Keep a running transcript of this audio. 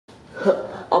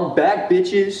I'm back,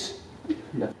 bitches.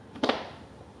 No.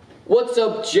 What's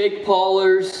up, Jake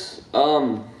Paulers?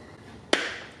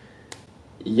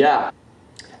 Yeah.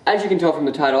 As you can tell from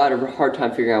the title, I had a hard time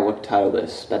figuring out what to title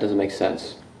this. That doesn't make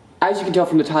sense. As you can tell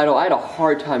from the title, I had a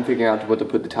hard time figuring out what to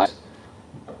put the title.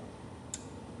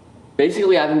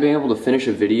 Basically, I haven't been able to finish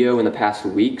a video in the past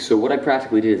week, so what I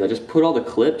practically did is I just put all the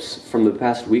clips from the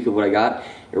past week of what I got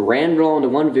and ran it all into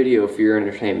one video for your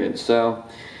entertainment. So,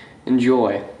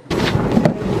 enjoy.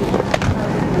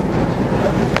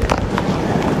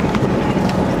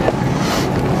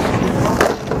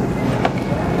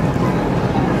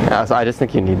 Yeah, so I just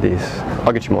think you need these.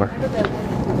 I'll get you more.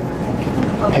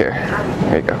 Here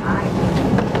you go.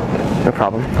 No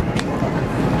problem.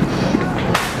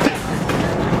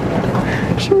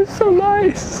 She was so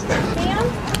nice.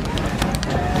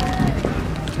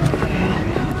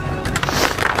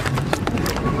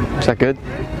 Is that good?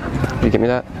 Can you get me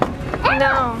that?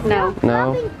 No. No.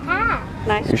 No?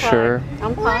 Nice You try. sure?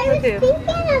 I'm positive.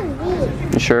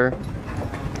 You sure?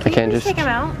 I can't just... Take them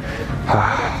out.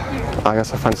 I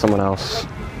guess I'll find someone else.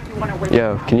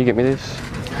 Yo, can you get me these?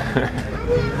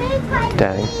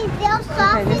 Dang.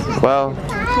 Well,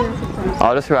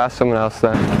 I'll just go ask someone else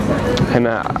then. Hey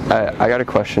man, I got a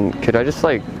question. Could I just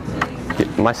like,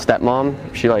 my stepmom,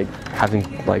 she like having,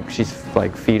 like she's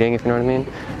like feeding, if you know what I mean.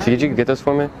 So could you get this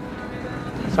for me?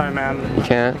 Sorry man. You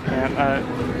can't?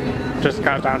 Can't. Just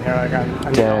got down here. I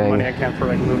need all the money I can for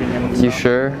like moving in and stuff. You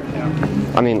sure?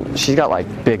 Yeah. I mean, she's got like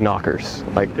big knockers.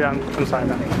 Like. Yeah, I'm sorry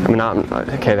man. I mean,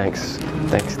 okay, thanks.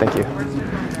 Thank you.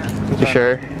 You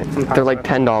sure? They're like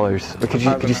 $10. But could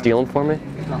you steal them for me?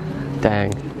 No.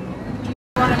 Dang.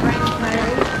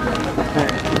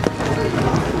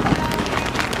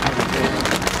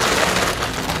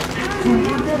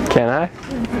 Can I?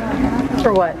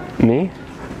 For what? Me?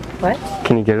 What?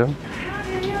 Can you get them?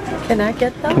 Can I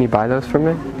get them? Can you buy those for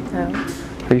me? No.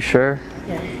 Are you sure?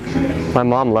 Yeah. My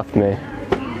mom left me.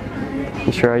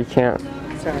 You sure you can't?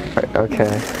 Sorry. Right,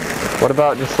 okay. What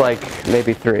about just like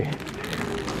maybe 3?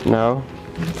 No?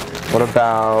 What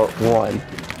about 1?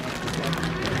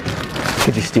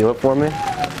 Could you steal it for me?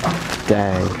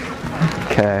 Dang.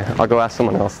 Okay, I'll go ask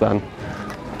someone else then.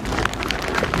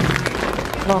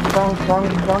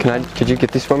 Could you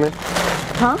get these for me?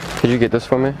 Huh? Could you get this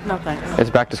for me? No thanks. It's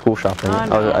back to school shopping. No,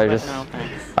 no thanks.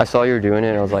 I saw you were doing it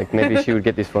and I was like, maybe she would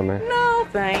get these for me. No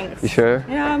thanks. You sure?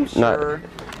 Yeah, I'm sure.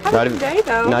 Not even, day,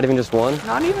 though. Not even just 1?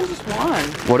 Not even just 1.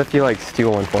 What if you like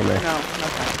steal one for me? No, no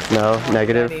thanks. No?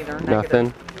 Negative? Not either.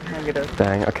 Nothing? Negative.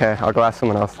 Dang, okay, I'll go ask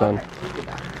someone else then.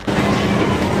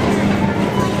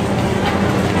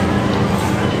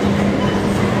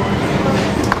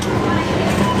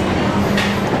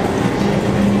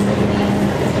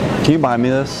 Can you buy me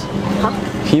this? Huh?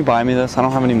 Can you buy me this? I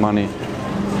don't have any money.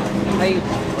 Are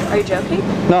you joking?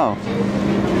 No.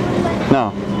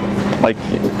 No. Like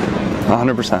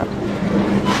 100%.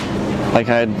 Like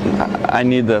I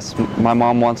need this. My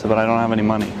mom wants it, but I don't have any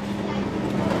money.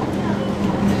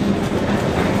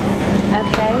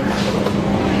 Okay.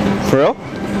 For real?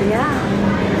 Yeah.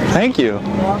 Thank you.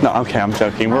 No, okay, I'm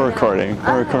joking. We're recording.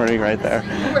 We're recording right there.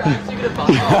 We're actually gonna buy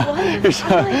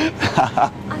it.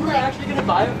 I'm actually gonna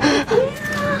buy it.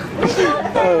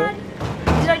 Yeah.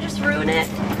 Did I just ruin it?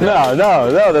 No,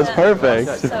 that's perfect.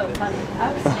 So funny.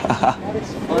 That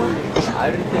is funny. I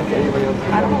didn't think anybody else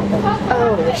would.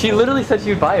 Oh. She literally said she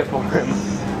would buy it for him.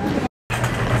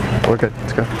 We're good.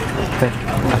 Let's go. Hey,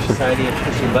 Society of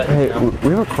pushing buttons. hey,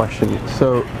 we have a question.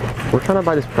 So, we're trying to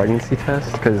buy this pregnancy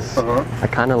test because I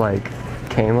kind of like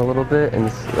came a little bit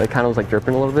and I kind of was like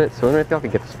dripping a little bit. So, I wonder if y'all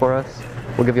could get this for us.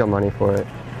 We'll give y'all money for it.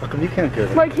 How come you can't get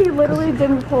it? Like, he literally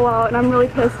didn't pull out, and I'm really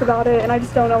pissed about it, and I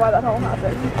just don't know why that all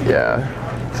happened. Yeah.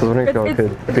 So, I was wondering if y'all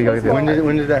could. If y'all could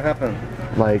When did that happen?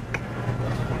 like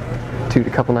a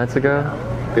couple nights ago.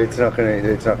 It's not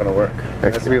gonna work.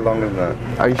 It has to be longer than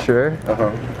that. Are you sure?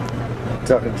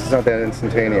 It's not that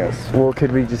instantaneous. Well,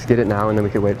 could we just get it now and then we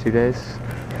could wait 2 days?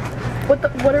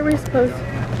 What are we supposed to...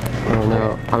 I don't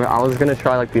know. I mean, I was gonna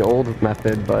try like the old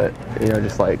method, but you know,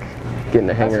 just like getting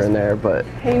a hanger in there, but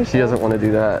she doesn't want to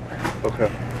do that. Okay.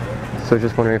 So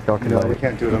just wondering if y'all could like... we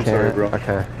can't do it. I'm can't? sorry, bro.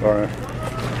 Okay. Alright.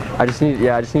 I just need to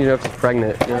know if she's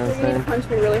pregnant. You know what I'm You need to saying? punch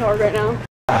me really hard right now.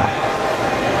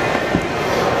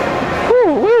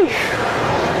 Woo-wee.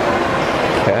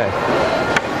 Okay.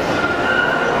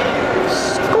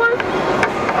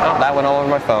 Oh, that went all over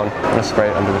my phone. I'm gonna spray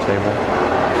it under the table.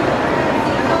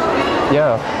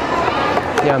 Yo,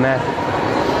 man.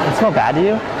 It smell bad to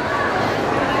you?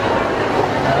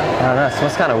 I don't know. It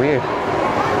smells kind of weird.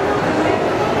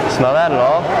 Smell that at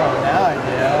all? Oh, now I do.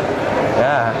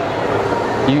 Yeah.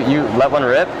 You let one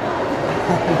rip?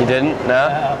 You didn't?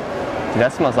 No? Dude,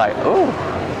 that smells like, ooh.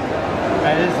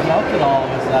 I just smelled it all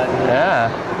of a sudden. Yeah.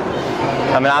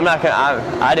 I mean, I'm not gonna,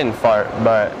 I didn't fart,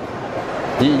 but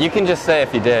you can just say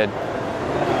if you did.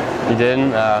 You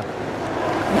didn't?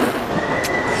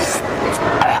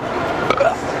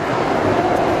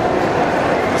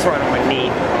 It's right on my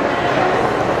knee.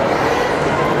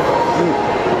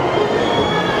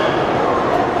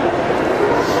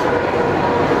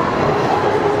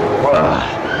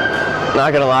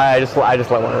 Not gonna lie, I just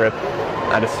let one rip.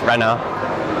 Right now.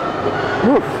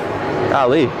 Whew.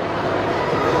 Golly.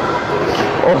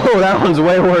 Oh, that one's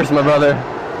way worse, my brother.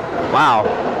 Wow.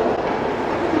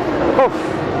 Oh.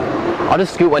 I'll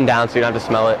just scoot one down so you don't have to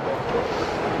smell it.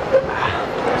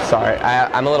 Sorry,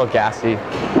 I'm a little gassy,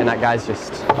 and that guy's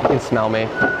just, he can smell me.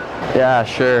 Yeah,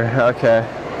 sure, okay.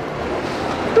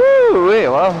 Woo, wait,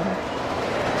 well.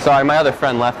 Sorry, my other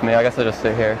friend left me. I guess I'll just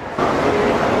sit here.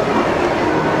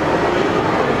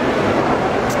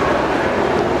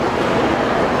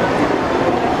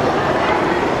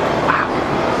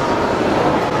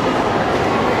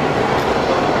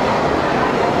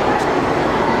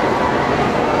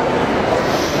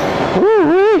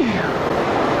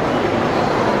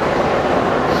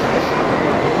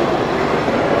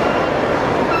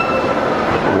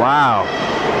 Wow.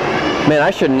 Man, I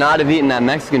should not have eaten that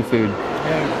Mexican food. Dude,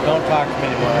 don't talk to me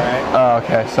anymore, alright? Oh,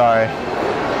 okay, sorry.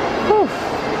 Whew.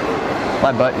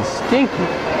 My butt is stinky.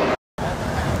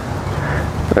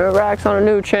 Racks on a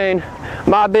new chain.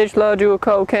 My bitch love do a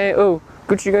cocaine, ooh.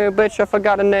 Gucci gang, bitch, I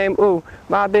forgot her name, ooh.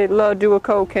 My bitch love do a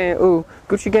cocaine, ooh.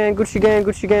 Gucci gang, Gucci gang,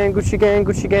 Gucci gang, Gucci gang,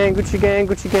 Gucci gang, Gucci gang,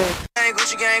 Gucci gang.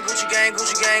 Gucci gang, Gucci gang,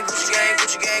 Gucci gang, Gucci gang,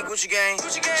 Gucci gang, Gucci gang,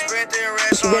 Gucci gang. Spread their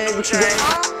racks on a new chain.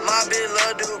 My bitch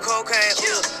love do cocaine,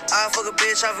 ooh. I fuck a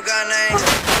bitch, I forgot names.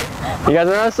 You guys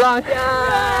know that song?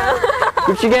 Yeah.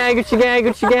 Gucci gang, Gucci gang,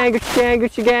 Gucci gang, Gucci gang,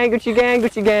 Gucci gang, Gucci gang,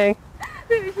 Gucci gang.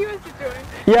 He wants to join.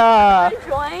 Yeah.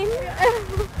 Join?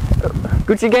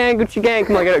 Gucci gang, Gucci gang.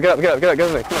 Come on, get up, get up, get up, get up, get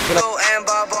up. Come on, get up. And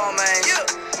Bob Ball, man.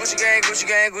 Gucci gang, Gucci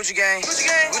gang, Gucci gang, Gucci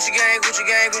gang, Gucci gang, Gucci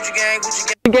gang, Gucci gang, Gucci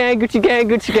gang. Gucci gang,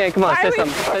 Gucci gang. Come on, say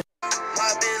something.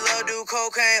 My bitch love do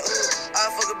cocaine, ooh. I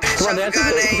fuck a bitch, Come on, I dance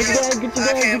forgot with it. names. Gucci gang, Gucci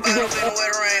I gang, can't Gucci battle gang. in the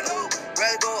wetter rain, ooh.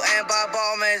 Rather go and buy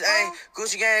ball, man, ayy.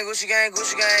 Gucci gang, Gucci gang,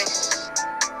 Gucci gang.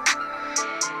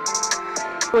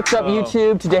 What's up,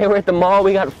 YouTube? Today we're at the mall.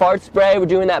 We got fart spray. We're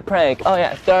doing that prank. Oh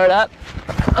yeah, stir it up.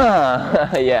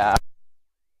 Yeah.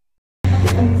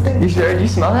 You sure? Do you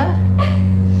smell that?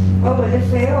 Oh, huele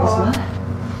feo. You smell that?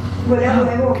 Huele a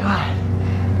huevo. God.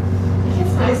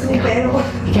 Es un pedo.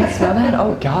 You can't smell that?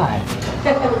 Oh God.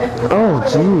 Oh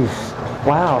jeez.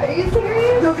 Wow. Are you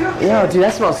serious? No creo que Yo, dude,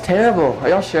 that smells terrible. Are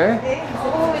y'all sure?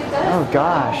 Oh, it does. Oh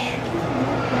gosh.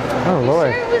 Oh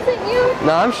Lord. Sure, was it you?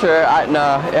 No, I'm sure.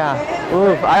 Yeah.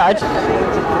 Oof.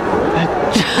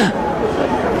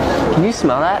 Can you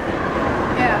smell that?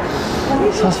 Yeah.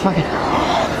 It smells fucking.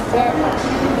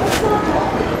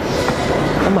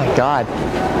 Oh my God.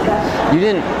 You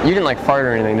didn't like fart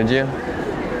or anything, did you?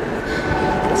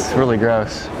 It's really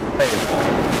gross.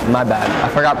 My bad. I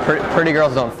forgot pretty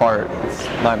girls don't fart. It's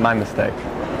my mistake.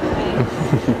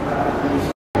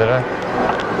 Did I?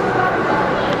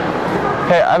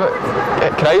 Hey,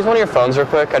 can I use one of your phones real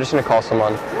quick? I just need to call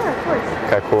someone. Yeah, of course.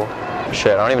 Okay, cool.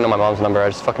 Shit, I don't even know my mom's number. I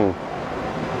just fucking...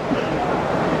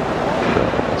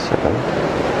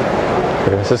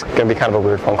 Okay, this is gonna be kind of a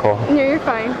weird phone call. No, you're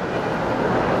fine.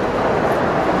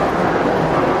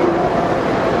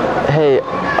 Hey,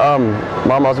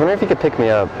 Mom, I was wondering if you could pick me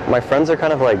up. My friends are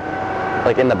kind of like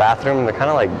in the bathroom. They're kind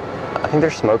of like, I think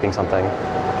they're smoking something.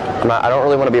 I don't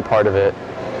really want to be a part of it.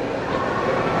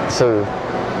 So,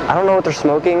 I don't know what they're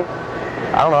smoking.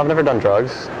 I don't know, I've never done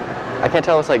drugs. I can't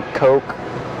tell if it's like coke,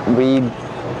 weed,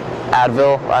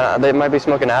 Advil. They might be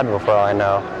smoking Advil for all I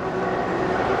know.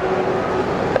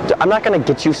 I'm not gonna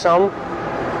get you some.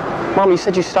 Mom, you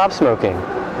said you stopped smoking.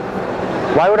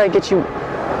 Why would I get you?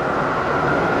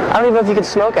 I don't even know if you can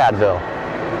smoke Advil.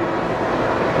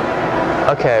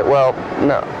 Okay, well,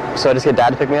 no. So I just get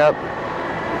Dad to pick me up?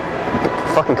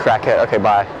 Fucking crackhead. Okay,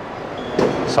 bye.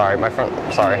 Sorry, my friend.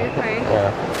 Sorry.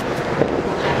 Yeah.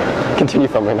 Continue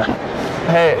filming now.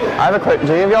 Hey, I have a quick.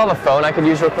 Do any of y'all have a phone I could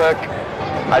use real quick?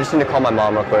 I just need to call my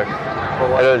mom real quick.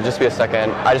 It'll just be a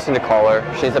second. I just need to call her.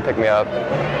 She needs to pick me up.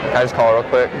 Can I just call her real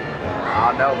quick?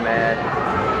 Oh no, man.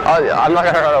 Oh, I'm not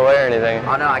gonna run away or anything.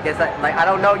 Oh no, I guess I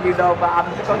don't know you though, but I'm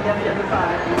just gonna get the other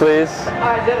side. Please.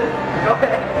 Alright, dude. Go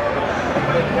ahead.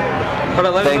 Hold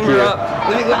on, let me Thank lift her you. up.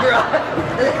 Let me lift her up.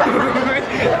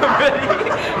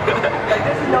 Like,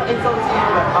 this is no insult to you,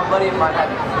 but my buddy of mine had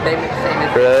the same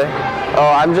Really?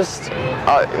 Oh, I'm just.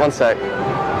 One sec.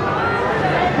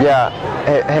 Yeah.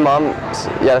 Hey, Mom.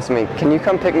 Yeah, that's me. Can you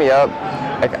come pick me up?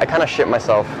 I kind of shit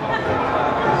myself.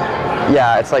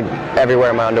 Yeah, it's like everywhere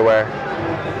in my underwear.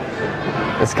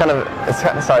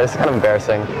 Sorry, this is kind of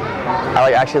embarrassing.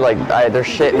 There's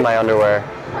shit in my underwear.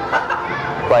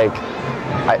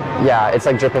 Yeah, it's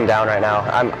like dripping down right now.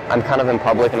 I'm kind of in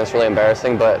public and it's really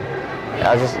embarrassing, but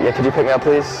could you pick me up,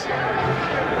 please?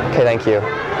 Okay, thank you.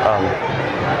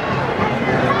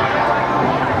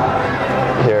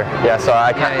 Here. Yeah, so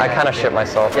I kind of shit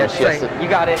myself. Yeah, And she has to, you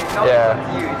got it. No,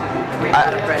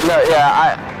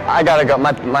 yeah. I gotta go.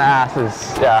 My ass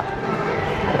is, yeah.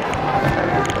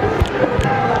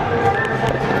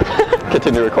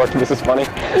 Continue recording, this is funny.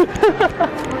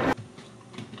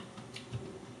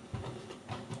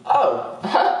 Oh,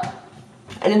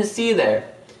 I didn't see you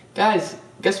there. Guys,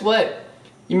 guess what?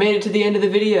 You made it to the end of the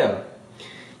video.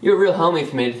 You're a real homie if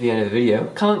you made it to the end of the video.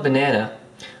 Comment banana.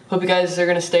 Hope you guys are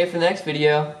gonna stay for the next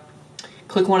video.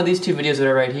 Click one of these two videos that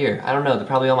are right here. I don't know, they're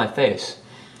probably on my face.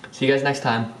 See you guys next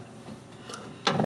time.